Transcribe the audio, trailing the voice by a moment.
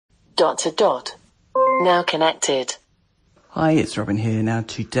Now connected. Hi, it's Robin here. Now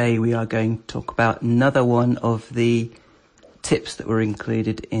today we are going to talk about another one of the tips that were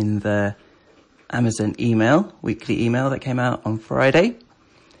included in the Amazon weekly email that came out on Friday.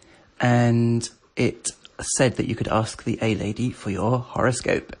 And it said that you could ask the A-Lady for your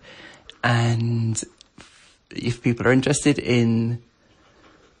horoscope. And if people are interested in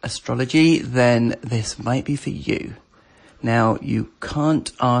astrology, then this might be for you. Now, you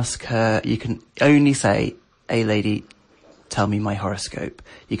can't ask her, you can only say, A-Lady, tell me my horoscope.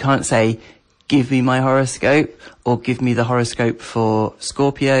 You can't say, give me my horoscope, or give me the horoscope for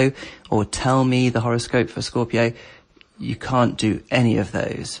Scorpio, or tell me the horoscope for Scorpio. You can't do any of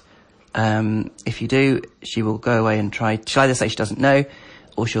those. If you do, she will go away and try. She'll either say she doesn't know,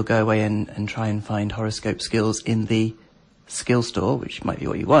 or she'll go away and try and find horoscope skills in the skill store, which might be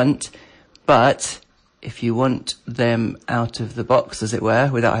what you want. But if you want them out of the box, as it were,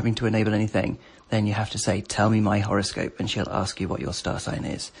 without having to enable anything, then you have to say, tell me my horoscope, and she'll ask you what your star sign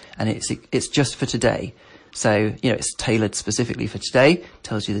is. And it's just for today. So, it's tailored specifically for today,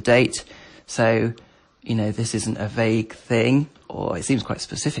 tells you the date. So, this isn't a vague thing, or it seems quite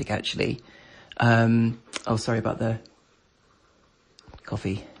specific, actually. Sorry about the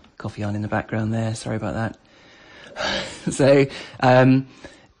coffee on in the background there. Sorry about that. So,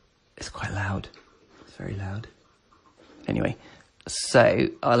 it's quite loud. It's very loud. Anyway, so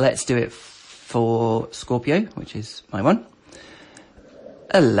let's do it for Scorpio, which is my one.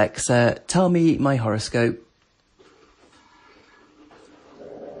 Alexa, tell me my horoscope.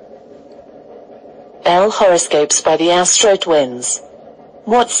 L horoscopes by the Astro Twins.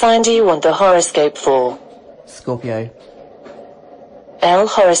 What sign do you want the horoscope for? Scorpio. L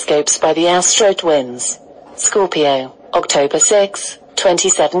horoscopes by the Astro Twins. Scorpio, October 6,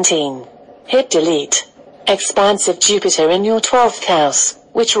 2017. Hit delete. Expansive Jupiter in your 12th house,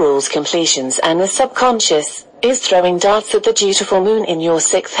 which rules completions and the subconscious, is throwing darts at the dutiful moon in your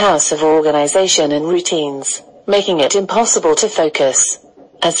 6th house of organization and routines, making it impossible to focus.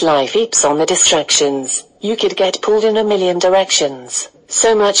 As life eats on the distractions, you could get pulled in a million directions.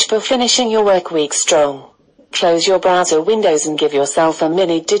 So much for finishing your work week strong. Close your browser windows and give yourself a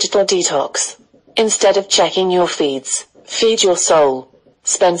mini digital detox. Instead of checking your feeds, feed your soul.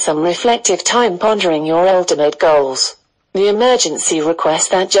 Spend some reflective time pondering your ultimate goals. The emergency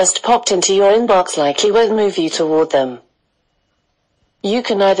request that just popped into your inbox likely won't move you toward them. You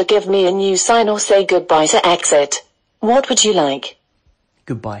can either give me a new sign or say goodbye to exit. What would you like?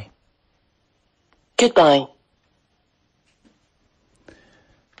 Goodbye. Goodbye.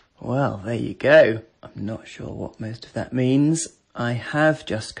 Well, there you go. I'm not sure what most of that means. I have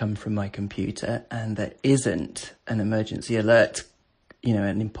just come from my computer and there isn't an emergency alert,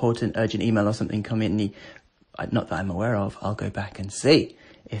 an important urgent email or something come in. Not that I'm aware of. I'll go back and see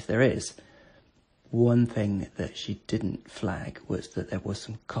if there is. One thing that she didn't flag was that there was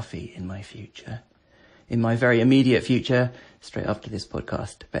some coffee in my future. In my very immediate future, straight after this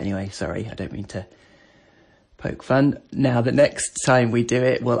podcast. But anyway, sorry, I don't mean to poke fun. Now, the next time we do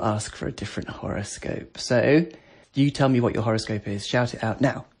it, we'll ask for a different horoscope. So, you tell me what your horoscope is. Shout it out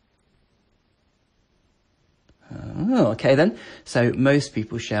now. Oh, okay then. So, most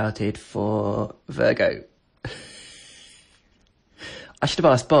people shouted for Virgo. I should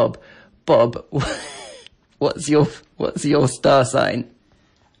have asked Bob. Bob, what's your star sign?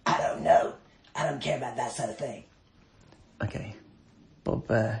 I don't know. I don't care about that sort of thing. Okay.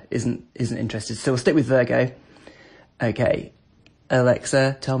 Bob isn't interested. So we'll stick with Virgo. Okay.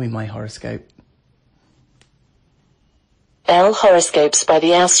 Alexa, tell me my horoscope. L horoscopes by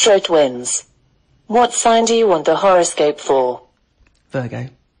the Astro Twins. What sign do you want the horoscope for? Virgo.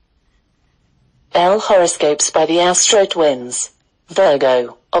 L horoscopes by the Astro Twins.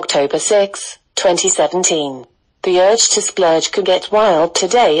 Virgo, October 6, 2017. The urge to splurge could get wild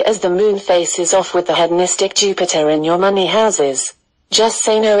today as the moon faces off with the hedonistic Jupiter in your money houses. Just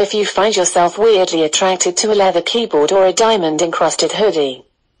say no if you find yourself weirdly attracted to a leather keyboard or a diamond-encrusted hoodie.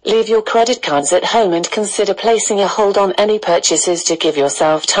 Leave your credit cards at home and consider placing a hold on any purchases to give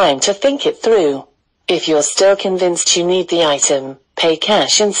yourself time to think it through. If you're still convinced you need the item, pay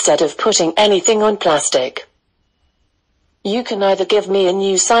cash instead of putting anything on plastic. You can either give me a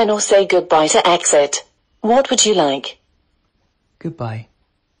new sign or say goodbye to exit. What would you like? Goodbye.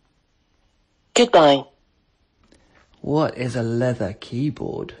 Goodbye. What is a leather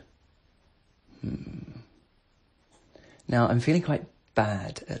keyboard? Now, I'm feeling quite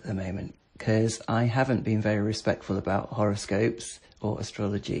bad at the moment because I haven't been very respectful about horoscopes or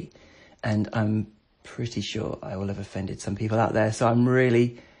astrology, and I'm pretty sure I will have offended some people out there, so I'm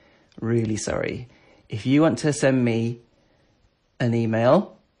really, really sorry. If you want to send me an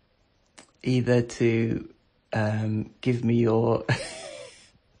email either to give me your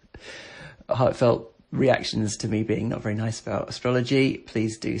heartfelt reactions to me being not very nice about astrology,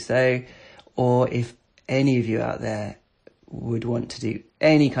 please do so. Or if any of you out there would want to do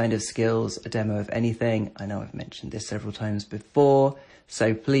any kind of skills, a demo of anything, I know I've mentioned this several times before,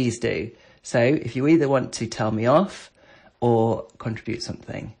 so please do. So if you either want to tell me off or contribute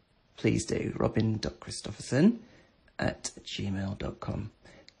something, please do. robin.christopherson@gmail.com.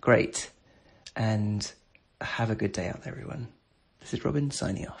 Great. And have a good day out there, everyone. This is Robin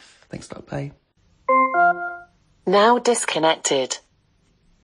signing off. Thanks a lot. Bye. Now disconnected.